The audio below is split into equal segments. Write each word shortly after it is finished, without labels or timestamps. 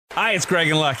Hi, it's Greg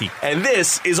and Lucky. And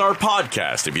this is our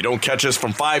podcast. If you don't catch us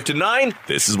from 5 to 9,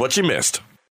 this is what you missed.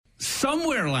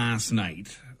 Somewhere last night,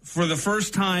 for the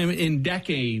first time in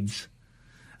decades,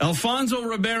 Alfonso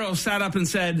Ribeiro sat up and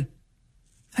said,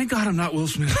 "Thank God I'm not Will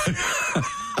Smith."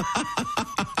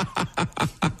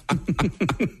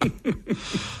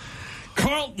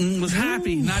 Carlton was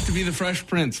happy not to be the Fresh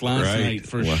Prince last night,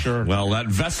 for sure. Well, that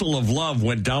vessel of love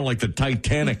went down like the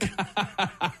Titanic.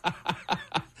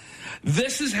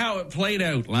 This is how it played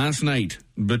out last night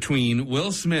between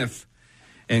Will Smith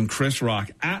and Chris Rock.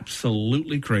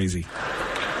 Absolutely crazy.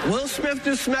 Will Smith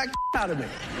just smacked out of me.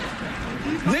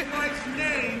 Keep my wife's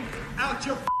name out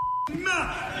your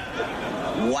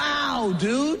mouth. Wow,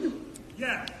 dude.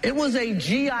 Yeah. It was a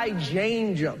G.I.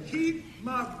 Jane jump. Keep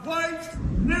my wife's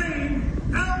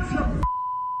name out your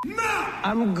mouth.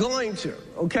 I'm going to,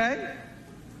 okay?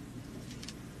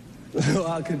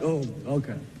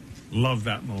 Okay. Love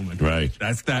that moment. Right.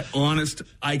 That's that honest,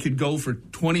 I could go for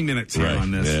 20 minutes here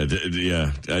on this.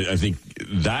 Yeah. I think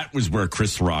that was where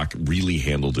Chris Rock really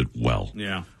handled it well.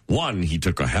 Yeah. One, he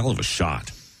took a hell of a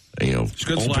shot. Good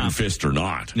open slap. fist or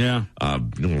not. Yeah.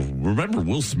 Remember,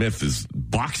 Will Smith is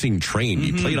boxing trained.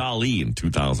 He played Ali in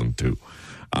 2002.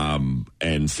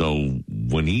 And so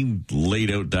when he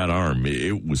laid out that arm,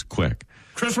 it was quick.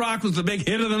 Chris Rock was the big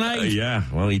hit of the night. Yeah,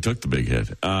 well, he took the big hit.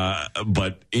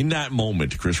 But in that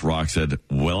moment, Chris Rock said,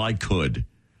 well, I could.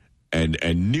 And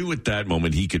knew at that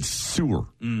moment he could sewer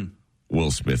Will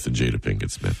Smith and Jada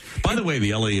Pinkett Smith. By the way,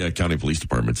 the LA County Police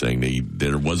Department saying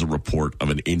there was a report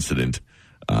of an incident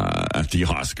at the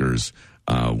Oscars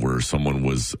where someone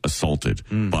was assaulted,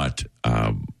 but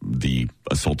the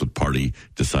assaulted party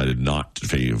decided not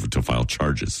to file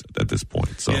charges at this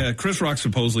point. So yeah, Chris Rock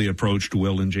supposedly approached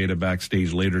Will and Jada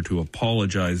backstage later to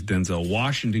apologize. Denzel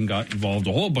Washington got involved.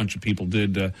 A whole bunch of people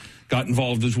got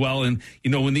involved as well. And,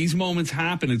 when these moments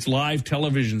happen, it's live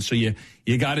television, so you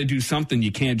got to do something.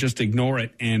 You can't just ignore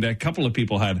it. And a couple of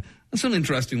people had some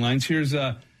interesting lines. Here's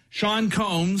Sean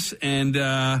Combs and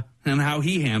how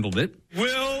he handled it.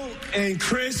 Will and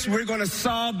Chris, we're going to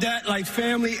solve that like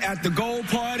family at the goal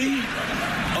party,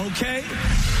 okay?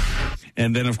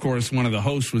 And then, of course, one of the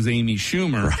hosts was Amy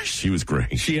Schumer. Right, she was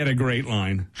great. She had a great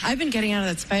line. I've been getting out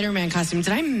of that Spider-Man costume.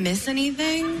 Did I miss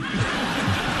anything?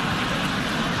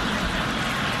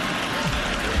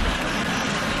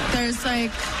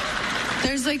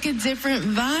 There's like a different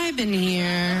vibe in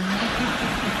here.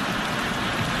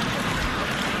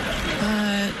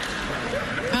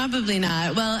 Probably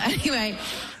not. Well, anyway.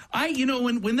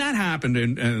 When that happened,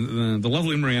 and the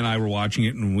lovely Maria and I were watching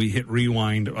it, and we hit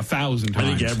rewind 1,000 times. I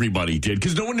think everybody did,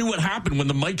 because no one knew what happened when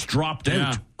the mics dropped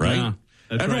out, right? Yeah,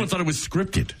 everyone thought it was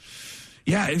scripted.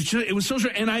 Yeah, it was so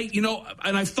strange. And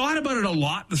I thought about it a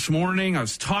lot this morning. I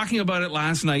was talking about it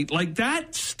last night. Like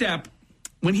that step,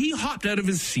 when he hopped out of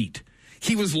his seat,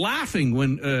 he was laughing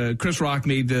when Chris Rock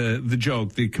made the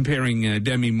joke, comparing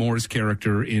Demi Moore's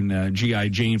character in G.I.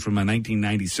 Jane from a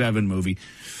 1997 movie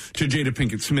to Jada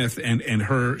Pinkett Smith and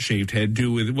her shaved head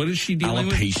due with, what is she dealing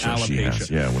with? Alopecia. She has,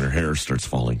 when her hair starts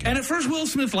falling down. And at first, Will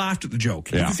Smith laughed at the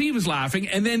joke. Yeah. You can see he was laughing,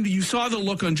 and then you saw the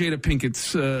look on Jada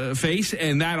Pinkett's face,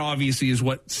 and that obviously is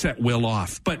what set Will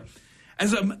off. But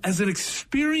as an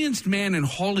experienced man in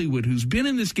Hollywood who's been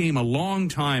in this game a long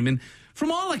time, and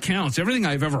from all accounts, everything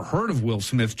I've ever heard of Will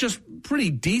Smith, just pretty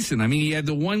decent. I mean, he had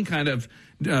the one kind of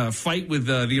fight with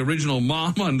the original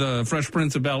mom on the Fresh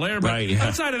Prince of Bel-Air. But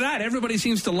outside of that, everybody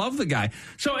seems to love the guy.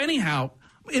 So anyhow,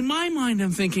 in my mind,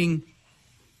 I'm thinking,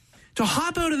 to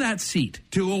hop out of that seat,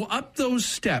 to go up those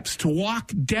steps, to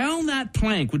walk down that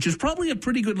plank, which is probably a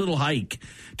pretty good little hike,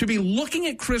 to be looking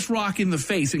at Chris Rock in the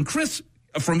face, and Chris,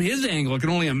 from his angle, I can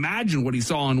only imagine what he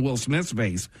saw on Will Smith's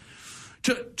face,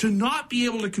 to not be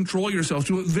able to control yourself,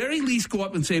 to at very least go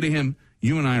up and say to him,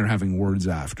 you and I are having words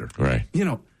after. Right.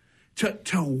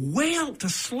 To wail, to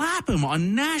slap him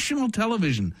on national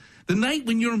television the night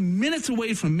when you're minutes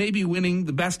away from maybe winning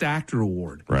the Best Actor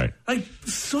award. Right. Like,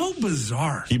 so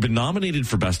bizarre. He'd been nominated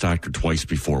for Best Actor twice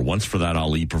before, once for that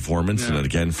Ali performance and then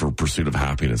again for Pursuit of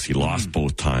Happiness. He lost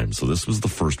both times, so this was the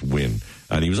first win.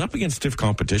 And he was up against stiff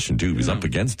competition, too. He was up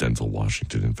against Denzel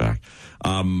Washington, in fact.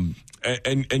 And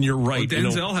you're right. Well,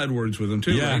 Denzel had words with him,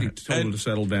 too. Yeah, right? He told him to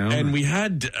settle down. And we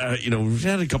had, we've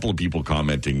had a couple of people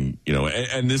commenting,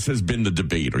 and this has been the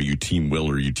debate. Are you Team Will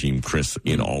or are you Team Chris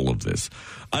in all of this?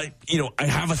 I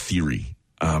have a theory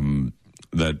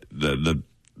that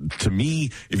to me,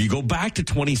 if you go back to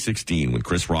 2016 when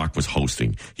Chris Rock was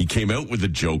hosting, he came out with a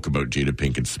joke about Jada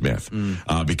Pinkett Smith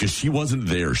because she wasn't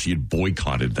there. She had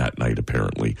boycotted that night,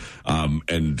 apparently.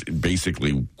 And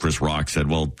basically, Chris Rock said,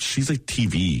 well, she's a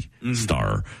TV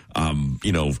star.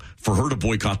 For her to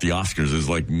boycott the Oscars is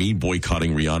like me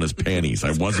boycotting Rihanna's panties.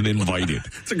 I wasn't invited.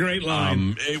 It's a great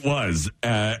line. It was.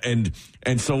 And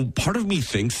so part of me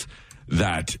thinks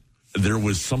that there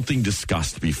was something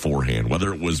discussed beforehand,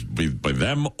 whether it was by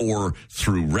them or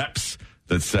through reps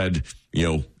that said,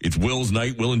 it's Will's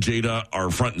night. Will and Jada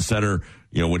are front and center.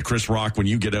 When Chris Rock, when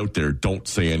you get out there, don't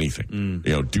say anything.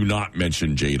 Do not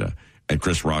mention Jada. And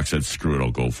Chris Rock said, screw it,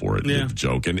 I'll go for it. Yeah. The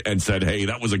joke. And said, hey,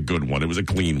 that was a good one. It was a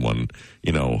clean one,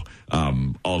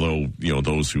 although,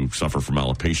 those who suffer from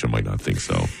alopecia might not think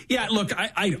so. Yeah, look,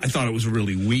 I thought it was a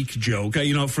really weak joke,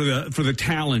 for the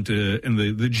talent and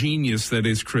the genius that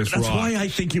is Chris Rock. That's why I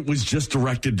think it was just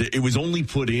directed. It was only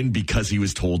put in because he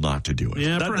was told not to do it.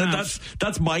 Yeah, perhaps.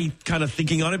 That's my kind of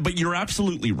thinking on it, but you're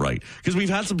absolutely right. Because we've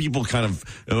had some people kind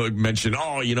of mention,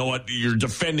 oh, you know what, you're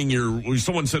defending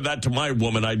someone said that to my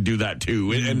woman, I'd do that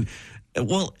too. And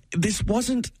well, this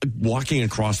wasn't walking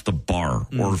across the bar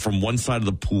or from one side of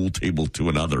the pool table to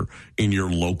another in your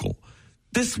local.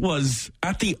 This was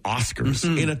at the Oscars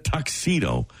in a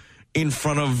tuxedo in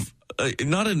front of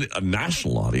not a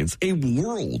national audience, a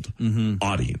world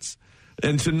audience.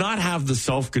 And to not have the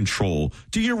self-control,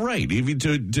 you're right, even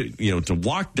to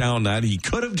walk down that, he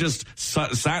could have just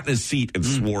sat in his seat and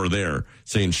swore there,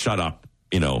 saying, shut up.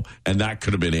 And that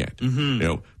could have been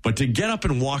it. But to get up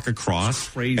and walk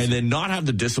across and then not have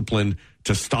the discipline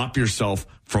to stop yourself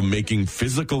from making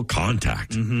physical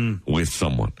contact with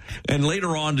someone. And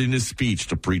later on in his speech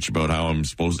to preach about how I'm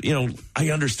supposed to, I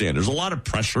understand there's a lot of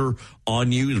pressure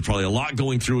on you. There's probably a lot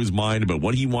going through his mind about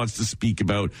what he wants to speak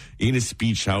about in his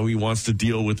speech, how he wants to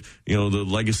deal with, the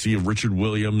legacy of Richard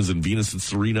Williams and Venus and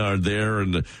Serena are there.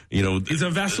 And, he's a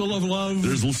vessel of love.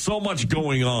 There's so much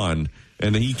going on.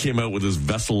 And he came out with his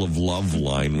vessel of love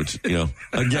line, which,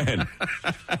 again.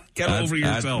 Get over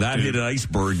yourself. That hit an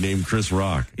iceberg named Chris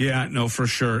Rock. Yeah, no, for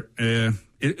sure.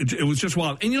 It was just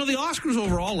wild. And, the Oscars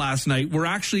overall last night were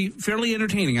actually fairly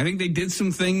entertaining. I think they did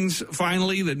some things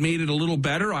finally that made it a little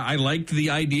better. I liked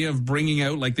the idea of bringing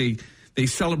out, like they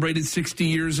celebrated 60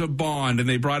 years of Bond, and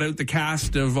they brought out the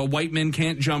cast of White Men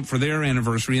Can't Jump for their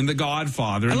anniversary and The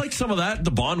Godfather. I liked some of that.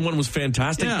 The Bond one was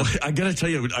fantastic. Yeah. I got to tell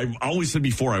you, I've always said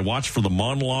before, I watched for the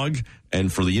monologue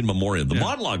and for the in memoriam. The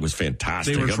monologue was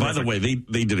fantastic. By the way,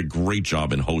 they did a great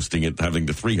job in hosting it, having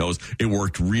the three hosts. It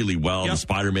worked really well. Yep. The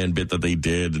Spider-Man bit that they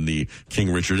did and the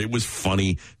King Richard, it was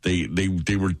funny. They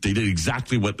did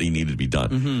exactly what they needed to be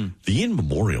done. The in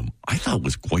memoriam, I thought,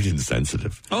 was quite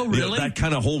insensitive. Oh, really? That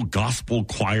kind of whole gospel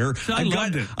choir. I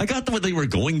loved it. I got what they were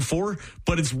going for,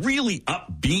 but it's really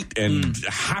upbeat and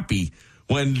happy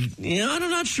when I'm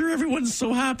not sure everyone's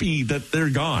so happy that they're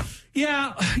gone.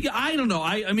 Yeah, I don't know.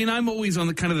 I mean, I'm always on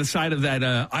the kind of the side of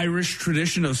that Irish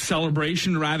tradition of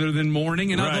celebration rather than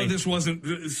mourning. And although this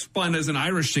wasn't spun as an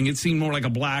Irish thing, it seemed more like a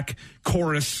black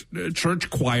chorus church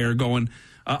choir going.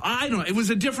 I don't know. It was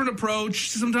a different approach.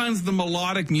 Sometimes the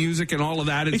melodic music and all of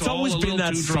that. It's always been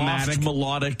that soft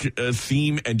melodic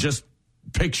theme and just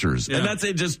pictures. Yeah. And that's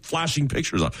it, just flashing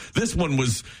pictures off. This one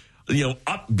was,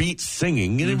 upbeat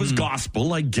singing, and it was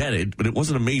gospel. I get it, but it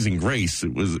wasn't Amazing Grace.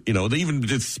 It was, they even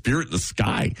did Spirit in the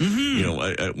Sky,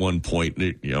 at one point.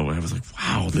 I was like,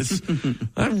 wow, this,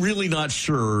 I'm really not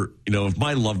sure, if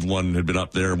my loved one had been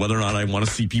up there, whether or not I want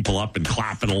to see people up and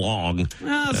clapping along.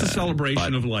 Well, it's a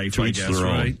celebration of life, I guess,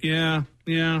 right? Yeah.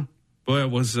 Boy,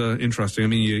 it was interesting. I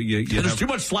mean, you there's too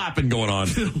much slapping going on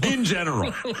in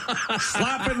general.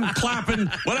 Slapping, clapping,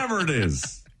 whatever it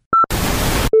is.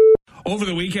 Over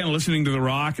the weekend, listening to The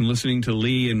Rock and listening to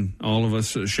Lee and all of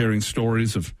us sharing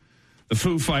stories of the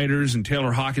Foo Fighters and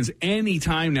Taylor Hawkins.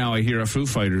 Anytime now I hear a Foo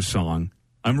Fighters song,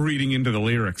 I'm reading into the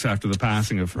lyrics after the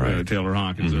passing of Taylor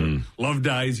Hawkins. Love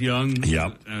Dies Young.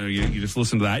 Yep. You just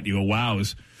listen to that and you go, wow,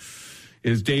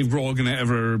 is Dave Grohl going to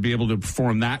ever be able to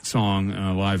perform that song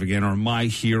live again, or My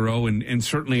Hero? And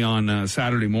certainly on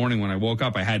Saturday morning when I woke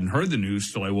up, I hadn't heard the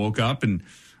news till I woke up, and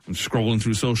I'm scrolling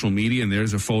through social media, and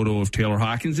there's a photo of Taylor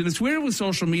Hawkins. And it's weird with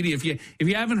social media, if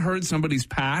you haven't heard somebody's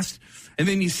past, and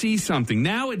then you see something.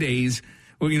 Nowadays,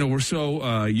 we're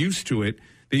so used to it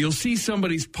that you'll see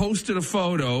somebody's posted a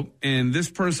photo, and this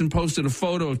person posted a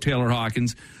photo of Taylor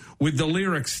Hawkins with the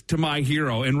lyrics to My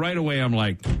Hero, and right away I'm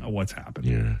like, oh, what's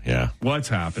happened? Yeah. What's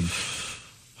happened?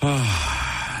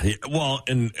 Well,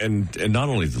 and not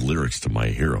only the lyrics to My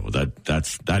Hero,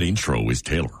 that intro is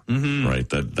Taylor, right?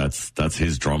 That's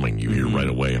his drumming. You hear right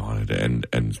away on it,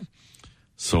 and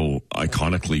so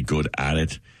iconically good at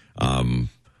it.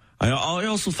 I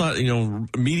also thought,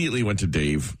 immediately went to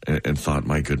Dave and thought,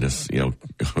 my goodness,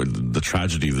 the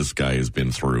tragedy this guy has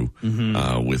been through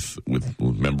with a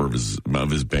member of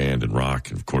his band and rock,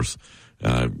 and of course,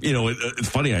 it's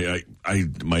funny.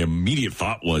 My immediate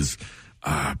thought was,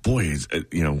 has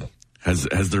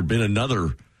there been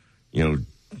another,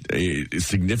 a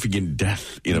significant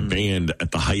death in a band at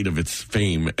the height of its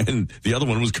fame, and the other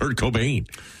one was Kurt Cobain.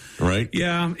 Right.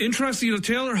 Yeah. Interesting.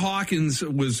 Taylor Hawkins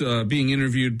was being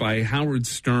interviewed by Howard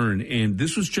Stern, and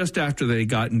this was just after they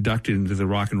got inducted into the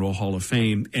Rock and Roll Hall of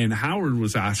Fame. And Howard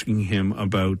was asking him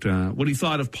about what he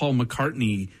thought of Paul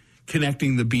McCartney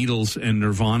connecting the Beatles and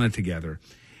Nirvana together.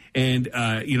 And,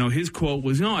 his quote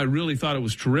was, I really thought it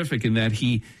was terrific in that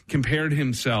he compared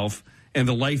himself and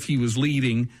the life he was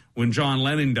leading when John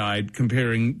Lennon died,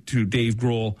 comparing to Dave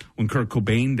Grohl when Kurt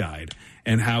Cobain died,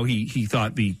 and how he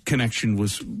thought the connection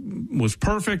was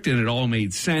perfect and it all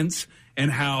made sense,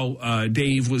 and how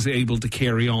Dave was able to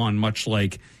carry on, much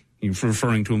like,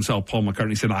 referring to himself, Paul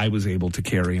McCartney said, I was able to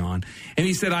carry on. And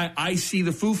he said, I see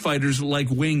the Foo Fighters like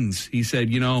Wings. He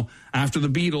said, after the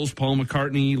Beatles, Paul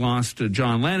McCartney lost to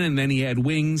John Lennon, then he had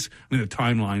Wings. I mean, the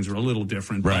timelines are a little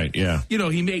different. Right, yeah.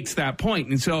 He makes that point.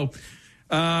 And so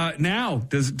now,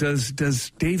 does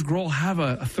Dave Grohl have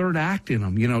a third act in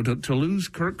him, to lose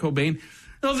Kurt Cobain?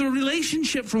 No, the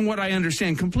relationship, from what I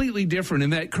understand, completely different in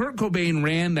that Kurt Cobain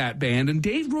ran that band, and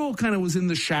Dave Grohl kind of was in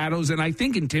the shadows, and I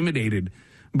think intimidated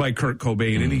by Kurt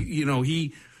Cobain. And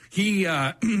he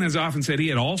has often said he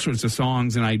had all sorts of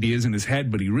songs and ideas in his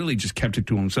head, but he really just kept it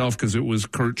to himself because it was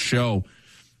Kurt's show.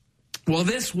 Well,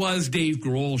 this was Dave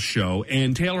Grohl's show,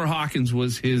 and Taylor Hawkins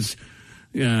was his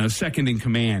second in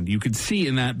command. You could see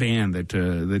in that band that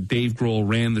Dave Grohl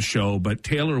ran the show, but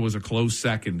Taylor was a close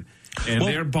second. And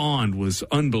their bond was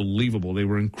unbelievable. They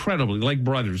were incredibly like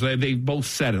brothers. They both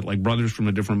said it, like brothers from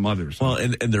a different mother. So. Well,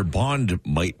 and their bond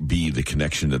might be the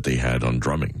connection that they had on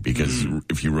drumming. Because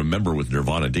if you remember with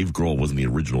Nirvana, Dave Grohl wasn't the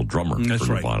original drummer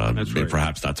for Nirvana. That's right.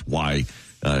 Perhaps that's why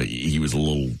he was a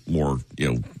little more,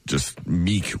 just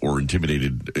meek or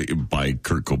intimidated by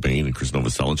Kurt Cobain and Chris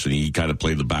Novoselic, and he kind of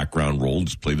played the background role,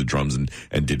 just played the drums and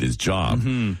did his job.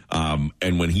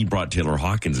 And when he brought Taylor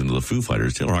Hawkins into the Foo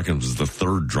Fighters, Taylor Hawkins was the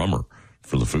third drummer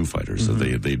for the Foo Fighters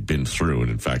that they'd been through. And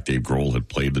in fact, Dave Grohl had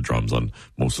played the drums on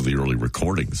most of the early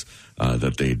recordings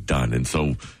that they'd done. And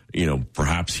so,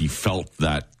 perhaps he felt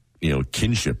that,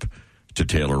 kinship to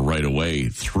Taylor right away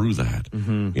through that.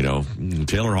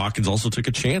 Taylor Hawkins also took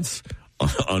a chance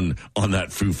on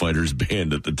that Foo Fighters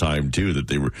band at the time too, that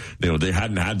they were, they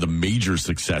hadn't had the major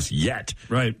success yet,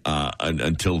 right?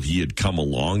 Until he had come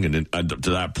along, and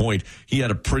to that point, he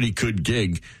had a pretty good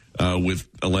gig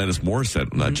with Alanis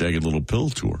Morissette on that Jagged Little Pill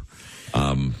tour.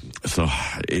 So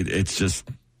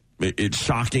it's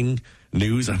shocking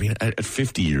news. I mean, at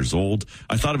 50 years old,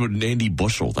 I thought about Nandy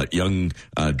Bushell, that young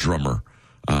drummer.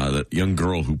 That young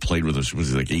girl who played with us, she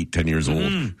was like 8-10 years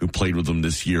old, who played with them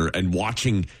this year, and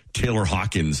watching Taylor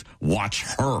Hawkins watch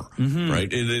her,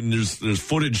 right? And there's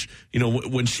footage,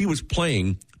 when she was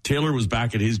playing, Taylor was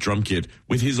back at his drum kit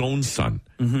with his own son,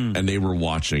 and they were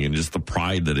watching, and just the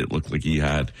pride that it looked like he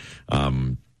had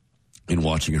in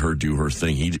watching her do her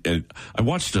thing. I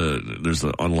watched there's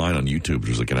online on YouTube,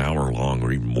 there's like an hour long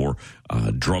or even more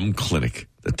drum clinic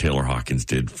that Taylor Hawkins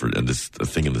did for this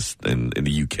thing in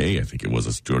the UK. I think it was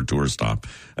a tour stop.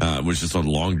 It was just a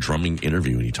long drumming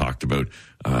interview, and he talked about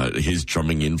his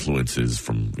drumming influences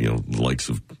from the likes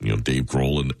of Dave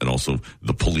Grohl and also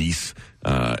the Police,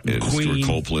 and Stuart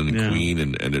Copeland and Queen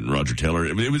and Roger Taylor.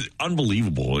 I mean, it was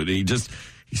unbelievable. And he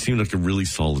seemed like a really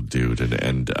solid dude,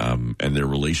 and their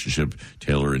relationship,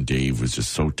 Taylor and Dave, was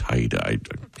just so tight.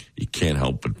 You can't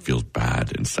help but feel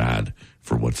bad and sad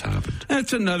for what's happened.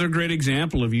 That's another great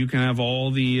example of you can have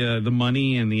all the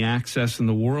money and the access in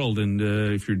the world, and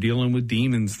if you're dealing with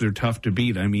demons, they're tough to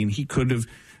beat. I mean, he could have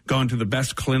gone to the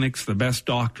best clinics, the best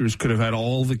doctors, could have had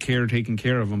all the care taken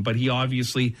care of him, but he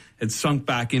obviously had sunk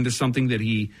back into something that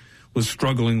he was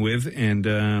struggling with and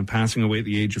passing away at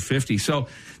the age of 50. So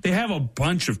they have a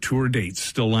bunch of tour dates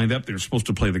still lined up. They're supposed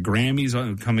to play the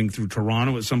Grammys coming through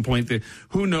Toronto at some point.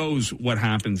 Who knows what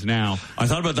happens now? I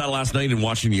thought about that last night in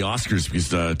watching the Oscars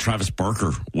because Travis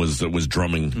Barker was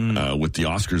drumming with the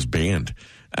Oscars band.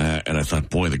 And I thought,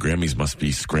 boy, the Grammys must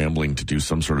be scrambling to do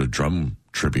some sort of drum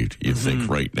tribute, you'd think,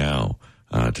 right now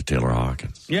to Taylor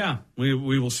Hawkins. Yeah, we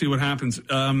will see what happens.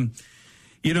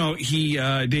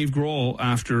 Dave Grohl,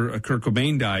 after Kurt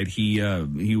Cobain died, he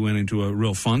went into a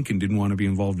real funk and didn't want to be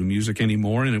involved in music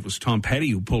anymore. And it was Tom Petty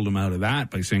who pulled him out of that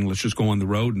by saying, let's just go on the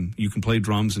road and you can play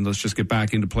drums and let's just get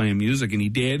back into playing music. And he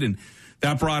did. And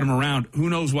that brought him around. Who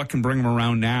knows what can bring him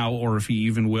around now, or if he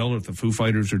even will, if the Foo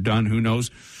Fighters are done, who knows?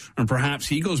 And perhaps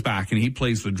he goes back and he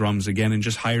plays the drums again and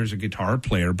just hires a guitar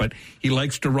player. But he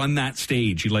likes to run that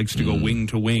stage. He likes to go wing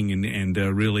to wing and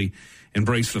really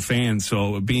embrace the fans.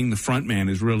 So being the front man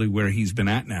is really where he's been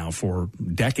at now for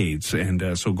decades.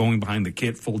 And so going behind the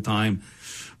kit full time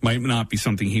might not be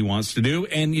something he wants to do.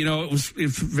 And, you know, it's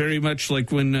very much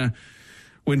like when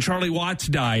Charlie Watts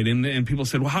died and people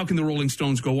said, well, how can the Rolling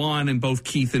Stones go on? And both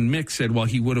Keith and Mick said, well,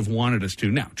 he would have wanted us to.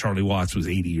 Now, Charlie Watts was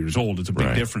 80 years old. It's a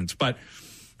big difference. But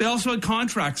they also had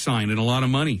contracts signed and a lot of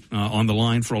money on the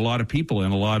line for a lot of people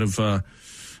and a lot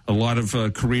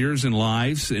of careers and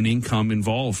lives and income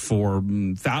involved for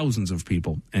thousands of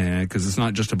people, because it's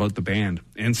not just about the band.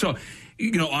 And so,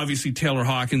 you know, obviously Taylor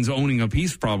Hawkins owning a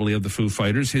piece probably of the Foo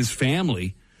Fighters, his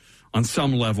family on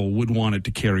some level would want it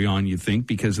to carry on, you'd think,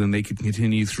 because then they could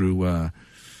continue through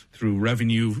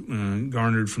revenue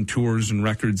garnered from tours and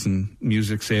records and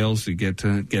music sales to get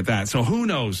that. So who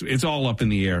knows? It's all up in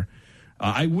the air.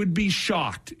 I would be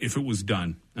shocked if it was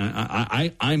done.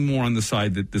 I'm more on the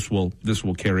side that this will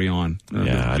carry on.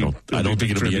 I don't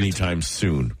think it'll be anytime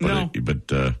soon. But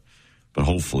but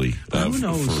hopefully, who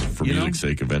knows? For music's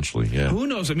sake, eventually. Yeah. Who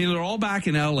knows? I mean, they're all back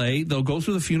in L.A. They'll go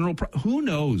through the funeral. Who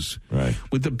knows? Right.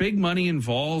 With the big money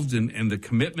involved and the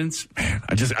commitments. Man,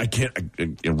 I can't.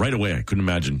 Right away, I couldn't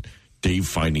imagine Dave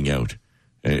finding out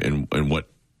and what,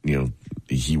 you know,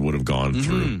 he would have gone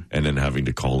through, and then having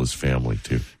to call his family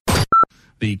too.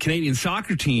 The Canadian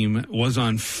soccer team was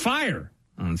on fire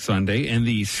on Sunday, and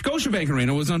the Scotiabank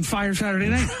Arena was on fire Saturday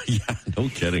night. Yeah, no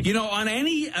kidding. You know, on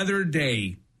any other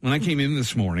day, when I came in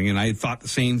this morning, and I thought the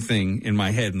same thing in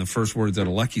my head, and the first words out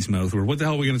of Lucky's mouth were, what the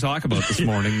hell are we going to talk about this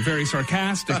morning? Very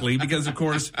sarcastically, because, of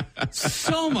course,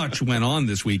 so much went on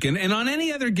this weekend. And on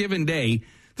any other given day,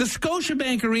 the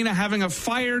Scotiabank Arena having a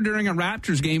fire during a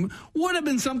Raptors game would have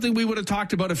been something we would have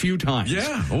talked about a few times.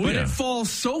 Yeah. But it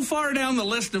falls so far down the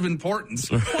list of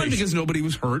importance. Right. One, because nobody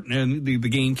was hurt, and the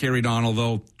game carried on,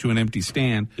 although to an empty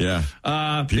stand. Yeah.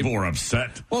 People were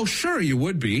upset. Well, sure, you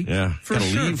would be. Yeah. For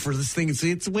sure. Leave for this thing.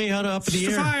 It's way out up in the air.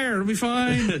 It's a fire. It'll be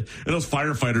fine. And those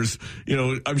firefighters, you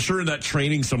know, I'm sure in that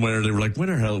training somewhere, they were like, when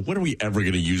are we ever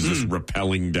going to use this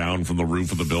rappelling down from the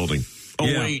roof of the building? Oh,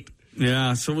 yeah. wait.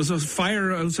 Yeah, so it was a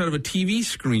fire outside of a TV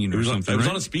screen or something. It was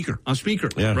right? on a speaker. On a speaker,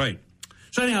 yeah. Right.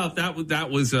 So anyhow,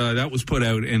 that was put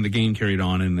out, and the game carried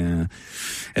on,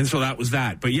 and so that was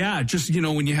that. But yeah, just, you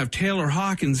know, when you have Taylor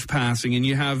Hawkins passing, and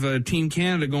you have Team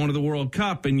Canada going to the World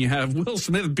Cup, and you have Will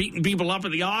Smith beating people up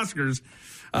at the Oscars,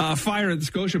 fire at the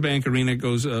Scotiabank Arena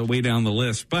goes way down the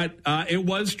list. But it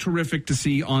was terrific to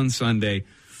see on Sunday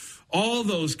all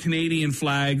those Canadian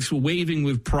flags waving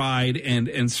with pride,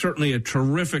 and certainly a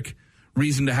terrific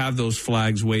reason to have those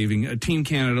flags waving. Team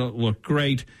Canada looked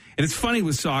great. And it's funny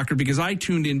with soccer because I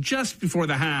tuned in just before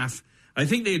the half. I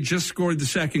think they had just scored the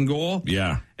second goal.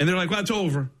 Yeah. And they're like, well, it's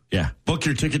over. Yeah. Book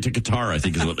your ticket to Qatar, I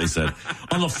think is what they said.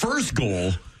 On the first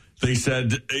goal, they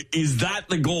said, is that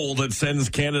the goal that sends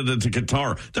Canada to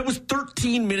Qatar? That was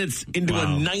 13 minutes into a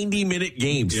 90-minute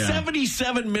game. Yeah.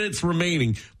 77 minutes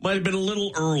remaining. Might have been a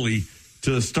little early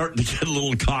to start to get a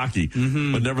little cocky.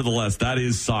 Mm-hmm. But nevertheless, that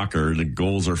is soccer, and the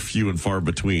goals are few and far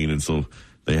between, and so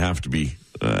they have to be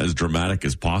as dramatic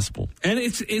as possible. And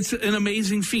it's an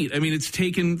amazing feat. I mean, it's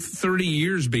taken 30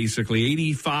 years, basically.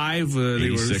 85.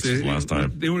 86 last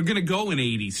time. They were going to go in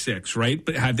 86, right?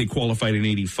 But had they qualified in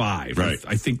 85. Right.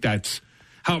 I think that's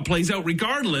how it plays out.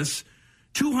 Regardless,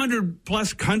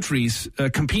 200-plus countries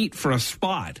compete for a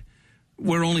spot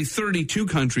where only 32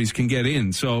 countries can get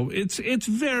in. So it's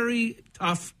very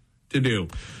tough to do.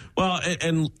 Well,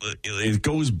 and it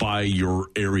goes by your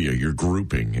area, your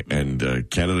grouping, and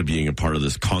Canada being a part of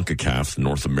this CONCACAF,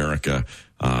 North America,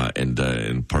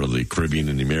 and part of the Caribbean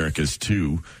and the Americas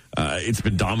too. It's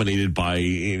been dominated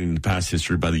in past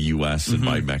history by the U.S. and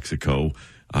by Mexico.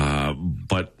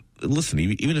 But listen,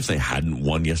 even if they hadn't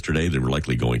won yesterday, they were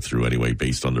likely going through anyway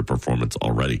based on their performance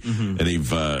already. Mm-hmm. And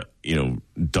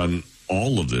they've done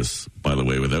all of this, by the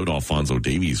way, without Alphonso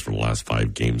Davies for the last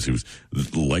 5 games, who's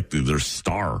likely their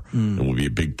star and will be a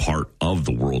big part of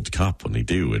the World Cup when they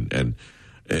do. And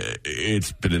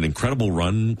it's been an incredible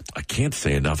run. I can't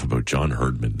say enough about John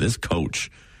Herdman, this coach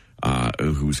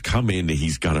who's come in.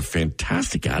 He's got a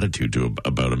fantastic attitude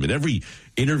about him. In every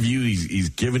interview he's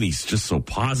given, he's just so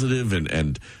positive,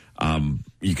 and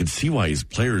you can see why his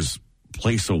players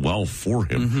play so well for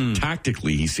him. Mm-hmm.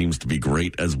 Tactically, he seems to be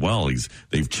great as well.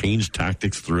 They've changed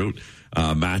tactics throughout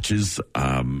matches,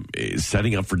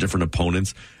 setting up for different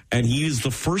opponents, and he is the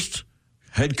first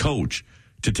head coach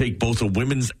to take both a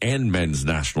women's and men's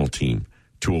national team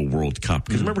to a World Cup.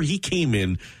 Because remember, he came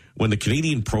in when the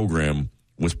Canadian program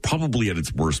was probably at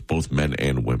its worst, both men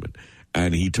and women.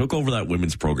 And he took over that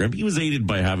women's program. He was aided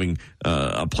by having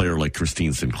a player like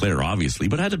Christine Sinclair, obviously,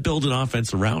 but had to build an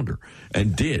offense around her,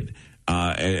 and did,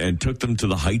 and took them to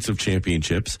the heights of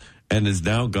championships, and has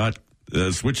now got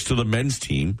switched to the men's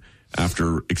team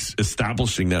after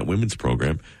establishing that women's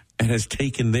program, and has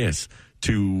taken this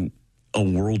to a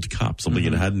World Cup, something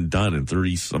it hadn't done in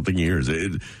 30-something years.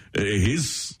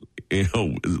 His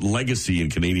legacy in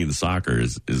Canadian soccer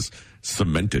is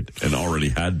cemented and already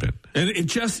had been. And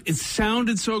it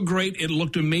sounded so great. It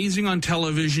looked amazing on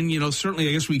television. Certainly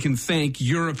I guess we can thank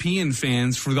European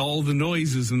fans for all the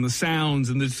noises and the sounds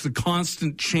and the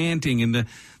constant chanting and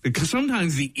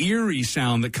sometimes the eerie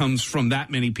sound that comes from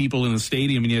that many people in a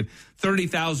stadium. And you had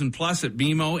 30,000 plus at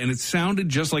BMO, and it sounded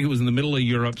just like it was in the middle of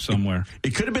Europe somewhere.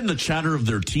 It could have been the chatter of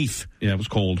their teeth. Yeah, it was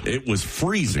cold. It was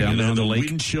freezing. Down and the lake.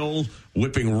 Wind chill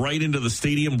whipping right into the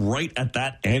stadium, right at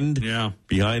that end,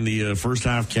 behind the first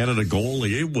half Canada goal.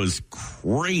 It was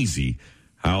crazy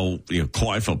how,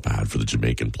 I felt bad for the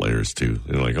Jamaican players too.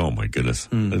 They're like, oh my goodness,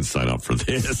 I didn't sign up for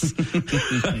this.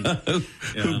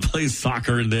 Who plays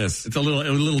soccer in this? It's a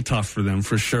little tough for them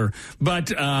for sure.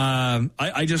 But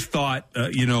I just thought,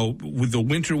 with the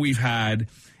winter we've had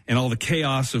and all the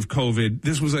chaos of COVID,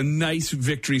 this was a nice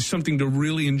victory, something to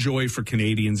really enjoy for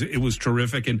Canadians. It was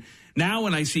terrific. And now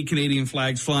when I see Canadian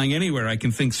flags flying anywhere, I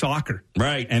can think soccer.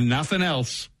 Right. And nothing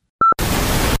else.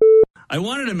 I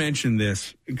wanted to mention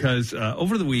this because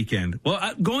over the weekend,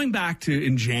 going back to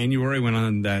in January, I went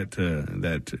on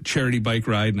that charity bike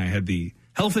ride and I had the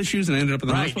health issues and I ended up in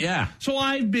the hospital. Yeah. So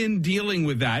I've been dealing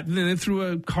with that. And then through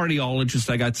a cardiologist,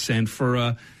 I got sent for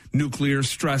a nuclear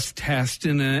stress test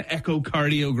and an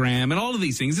echocardiogram and all of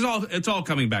these things. It's all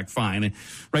coming back fine. And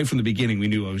right from the beginning, we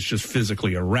knew I was just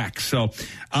physically a wreck. So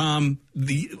over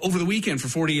the weekend for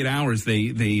 48 hours, they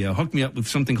hooked me up with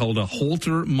something called a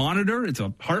Holter monitor. It's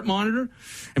a heart monitor.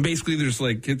 And basically it's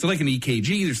like an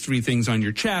EKG. There's 3 things on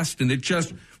your chest and it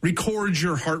just records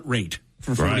your heart rate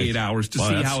for 48 hours to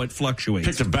see how it fluctuates.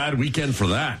 Picked a bad weekend for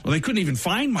that. Well, they couldn't even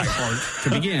find my heart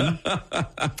to begin.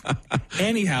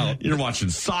 Anyhow. You're watching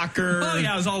soccer. Oh,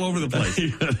 yeah, I was all over the place.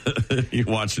 You're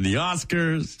watching the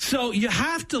Oscars. So you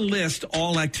have to list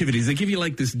all activities. They give you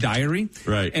like this diary.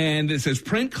 Right. And it says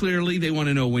print clearly. They want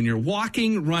to know when you're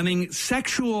walking, running,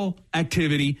 sexual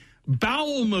activity,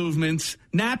 bowel movements,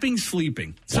 napping,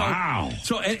 sleeping. Wow.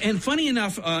 So, and funny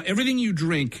enough, everything you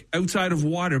drink outside of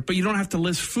water, but you don't have to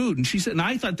list food. And she said, and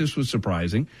I thought this was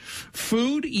surprising,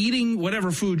 food, eating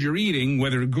whatever food you're eating,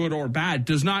 whether good or bad,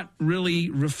 does not really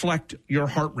reflect your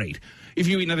heart rate. If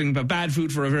you eat nothing but bad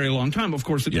food for a very long time, of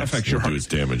course, it affects your heart. It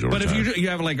do damage over but time. if you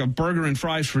have like a burger and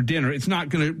fries for dinner,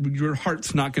 your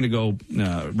heart's not going to go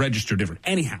register different.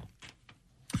 Anyhow.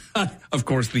 Of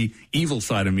course, the evil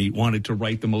side of me wanted to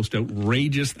write the most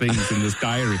outrageous things in this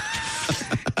diary.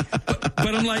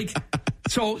 but I'm like,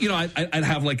 so, I'd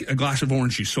have like a glass of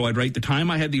orange juice. So I'd write the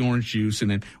time I had the orange juice and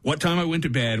then what time I went to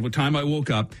bed, what time I woke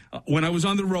up, when I was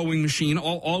on the rowing machine,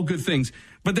 all good things.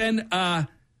 But then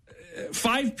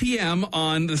 5 p.m.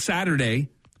 on the Saturday,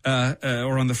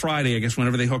 or on the Friday, I guess,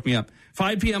 whenever they hooked me up,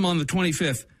 5 p.m. on the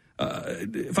 25th,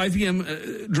 5 p.m.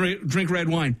 Drink red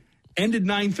wine. Ended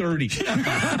 9:30. and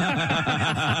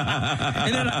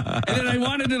then I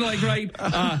wanted to write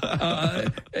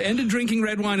ended drinking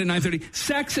red wine at 9:30.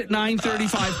 Sex at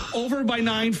 9:35. Over by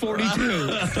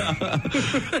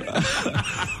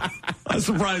 9:42. I'm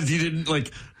surprised you didn't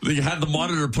you had the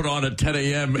monitor put on at 10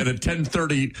 a.m. and at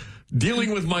 10:30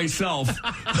 dealing with myself.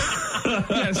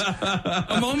 Yes.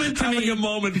 Having a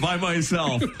moment by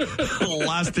myself.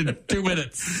 Lasted 2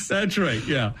 minutes. That's right,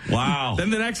 yeah. Wow. Then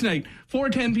the next night,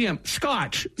 4:10 p.m.,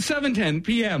 scotch. 7:10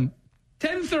 p.m.,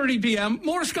 10:30 p.m.,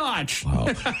 more scotch. Wow.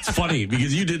 It's funny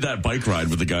because you did that bike ride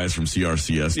with the guys from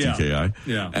CRCS TKI.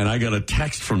 Yeah. And I got a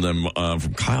text from them,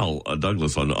 from Kyle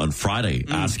Douglas on Friday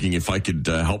asking if I could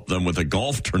help them with a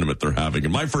golf tournament they're having.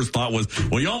 And my first thought was,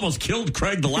 well, you almost killed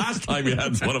Craig the last time you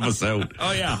had one of us out.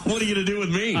 Oh, yeah. What are you going to do with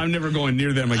me? I'm never going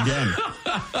near them again.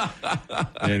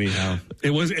 Anyhow, it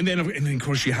was, and then of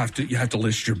course you have to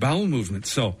list your bowel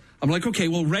movements. So I'm like, okay,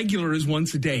 well, regular is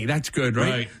once a day. That's good,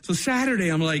 right? So Saturday,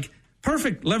 I'm like,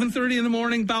 perfect. 11:30 in the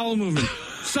morning, bowel movement.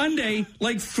 Sunday,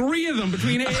 3 of them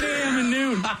between 8 a.m. and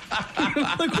noon.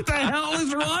 What the hell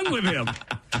is wrong with him?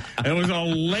 It was a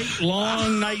late,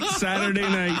 long night Saturday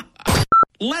night.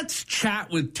 Let's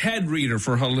chat with Ted Reeder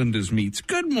for Halinda's Meats.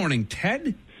 Good morning,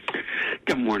 Ted.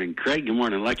 Good morning, Craig. Good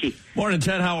morning, Lucky. Morning,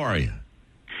 Ted. How are you?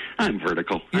 I'm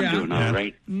vertical. I'm doing all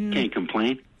right. Can't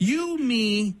complain. You,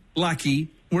 me, Lucky.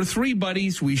 We're 3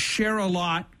 buddies. We share a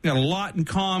lot. Got a lot in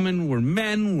common. We're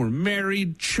men. We're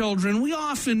married. Children. We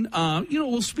often,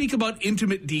 we'll speak about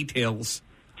intimate details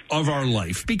of our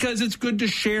life because it's good to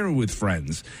share with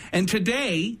friends. And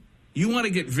today, you want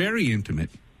to get very intimate.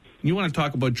 You want to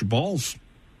talk about your balls.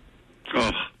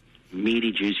 Oh,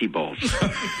 meaty, juicy balls.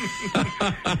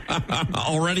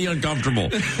 Already uncomfortable.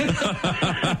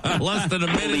 Less than a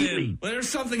minute in. Well, there's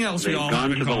something else They've we all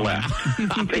gone have in to the common.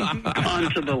 left. They've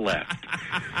gone to the left.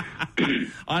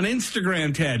 On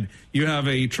Instagram, Ted, you have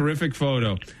a terrific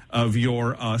photo of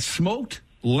your smoked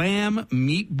lamb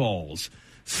meatballs,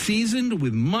 seasoned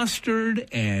with mustard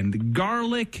and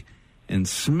garlic and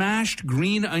smashed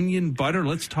green onion butter.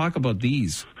 Let's talk about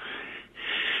these.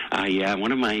 Yeah,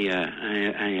 one of my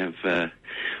I have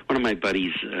one of my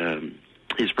buddies.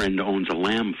 His friend owns a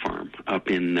lamb farm up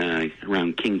in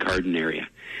around King Carden area,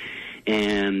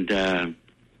 and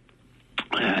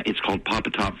it's called Papa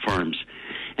Top Farms.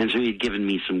 And so he'd given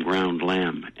me some ground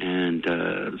lamb, and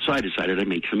so I decided I'd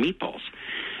make some meatballs.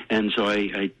 And so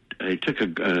I took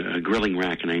a grilling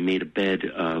rack and I made a bed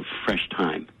of fresh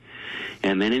thyme.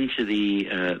 And then into the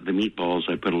meatballs,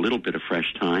 I put a little bit of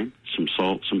fresh thyme, some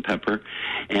salt, some pepper,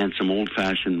 and some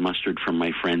old-fashioned mustard from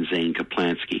my friend Zane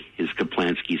Kaplansky, his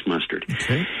Kaplansky's mustard.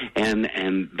 Okay.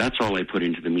 And that's all I put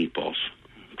into the meatballs: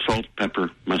 salt, pepper,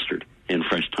 mustard, and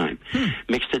fresh thyme.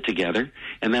 Mixed it together,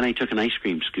 and then I took an ice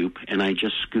cream scoop and I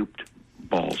just scooped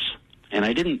balls. And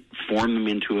I didn't form them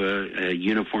into a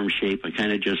uniform shape. I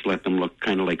kind of just let them look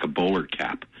kind of like a bowler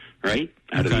cap, right,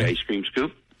 out of the ice cream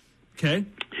scoop. Okay.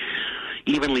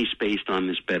 Evenly spaced on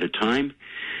this bed of thyme,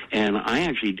 and I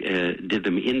actually did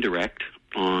them indirect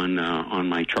on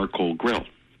my charcoal grill.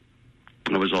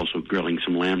 I was also grilling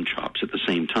some lamb chops at the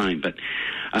same time, but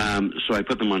so I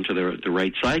put them onto the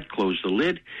right side, closed the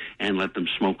lid, and let them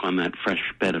smoke on that fresh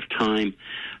bed of thyme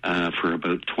for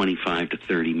about 25 to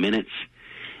 30 minutes,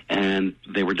 and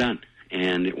they were done.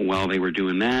 And while they were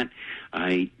doing that,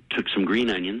 I took some green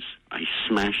onions, I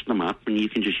smashed them up, and you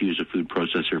can just use a food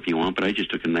processor if you want, but I just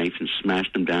took a knife and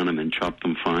smashed them down and then chopped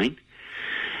them fine.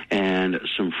 And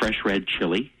some fresh red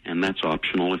chili, and that's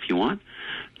optional if you want.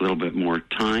 A little bit more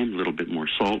thyme, a little bit more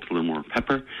salt, a little more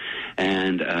pepper,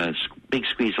 and a big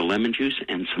squeeze of lemon juice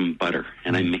and some butter.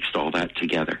 And I mixed all that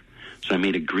together. So I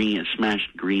made a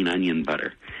smashed green onion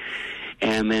butter.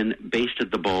 And then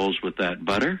basted the balls with that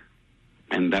butter,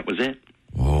 and that was it.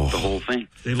 Oh. The whole thing.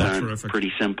 They look terrific.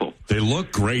 Pretty simple. They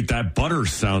look great. That butter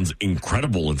sounds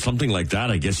incredible. And something like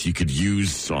that, I guess you could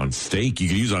use on steak. You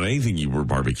could use on anything you were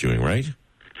barbecuing, right?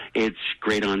 It's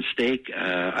great on steak.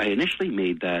 I initially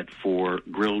made that for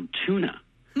grilled tuna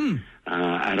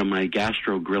out of my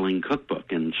gastro grilling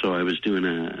cookbook. And so I was doing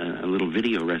a little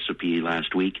video recipe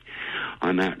last week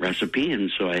on that recipe. And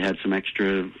so I had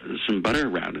some butter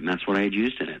around, and that's what I had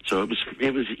used in it. So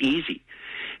it was easy.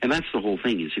 And that's the whole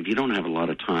thing, is if you don't have a lot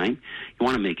of time, you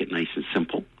want to make it nice and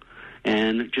simple.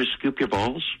 And just scoop your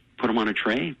balls, put them on a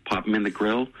tray, pop them in the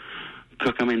grill,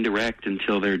 cook them indirect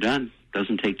until they're done.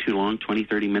 Doesn't take too long, 20,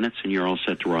 30 minutes, and you're all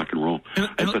set to rock and roll.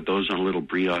 I put those on a little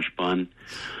brioche bun,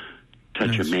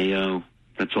 touch of mayo.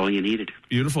 That's all you needed.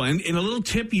 Beautiful. And a little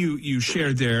tip you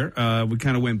shared there, we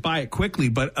kind of went by it quickly,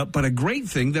 but a great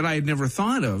thing that I had never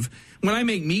thought of. When I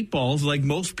make meatballs, like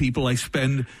most people, I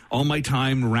spend all my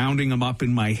time rounding them up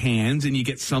in my hands, and you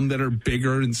get some that are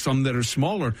bigger and some that are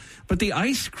smaller. But the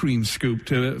ice cream scoop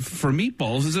for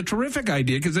meatballs is a terrific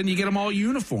idea, because then you get them all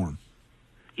uniform.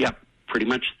 Yep. Pretty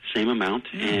much the same amount,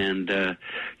 and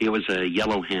it was a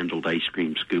yellow-handled ice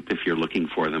cream scoop if you're looking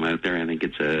for them out there. I think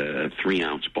it's a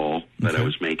 3-ounce ball that I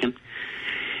was making.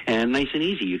 And nice and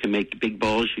easy. You can make big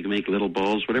balls, you can make little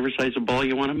balls, whatever size of ball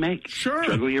you want to make. Sure.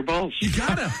 Juggle your balls. You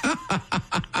gotta.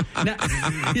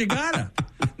 You gotta.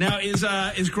 Now,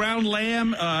 is ground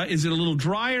lamb, is it a little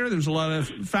drier? There's a lot of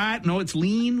fat? No, it's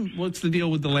lean? What's the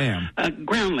deal with the lamb?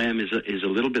 Ground lamb is a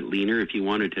little bit leaner. If you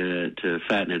wanted to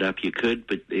fatten it up, you could,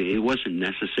 but it wasn't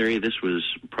necessary. This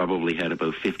probably had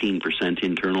about 15%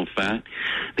 internal fat.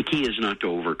 The key is not to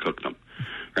overcook them.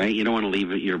 Right, you don't want to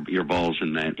leave your balls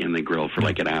in the grill for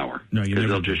like an hour. No, because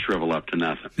they'll just shrivel up to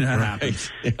nothing. That happens,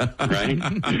 right?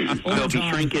 There'll be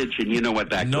shrinkage, and you know what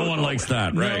that. No goes one likes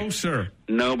that, right? No, sir.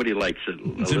 Nobody likes a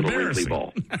little wrinkly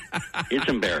ball. It's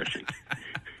embarrassing.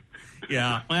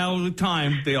 Yeah, well, with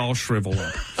time, they all shrivel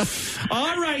up.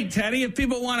 All right, Teddy, if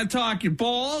people want to talk your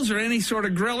balls or any sort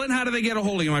of grilling, how do they get a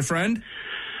hold of you, my friend?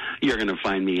 You're going to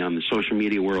find me on the social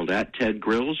media world at Ted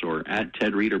Grills or at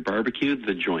Ted Reader Barbecue,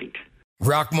 The Joint.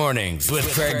 Rock Mornings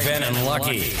with Craig Venn and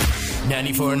Lucky.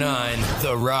 94.9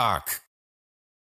 The Rock.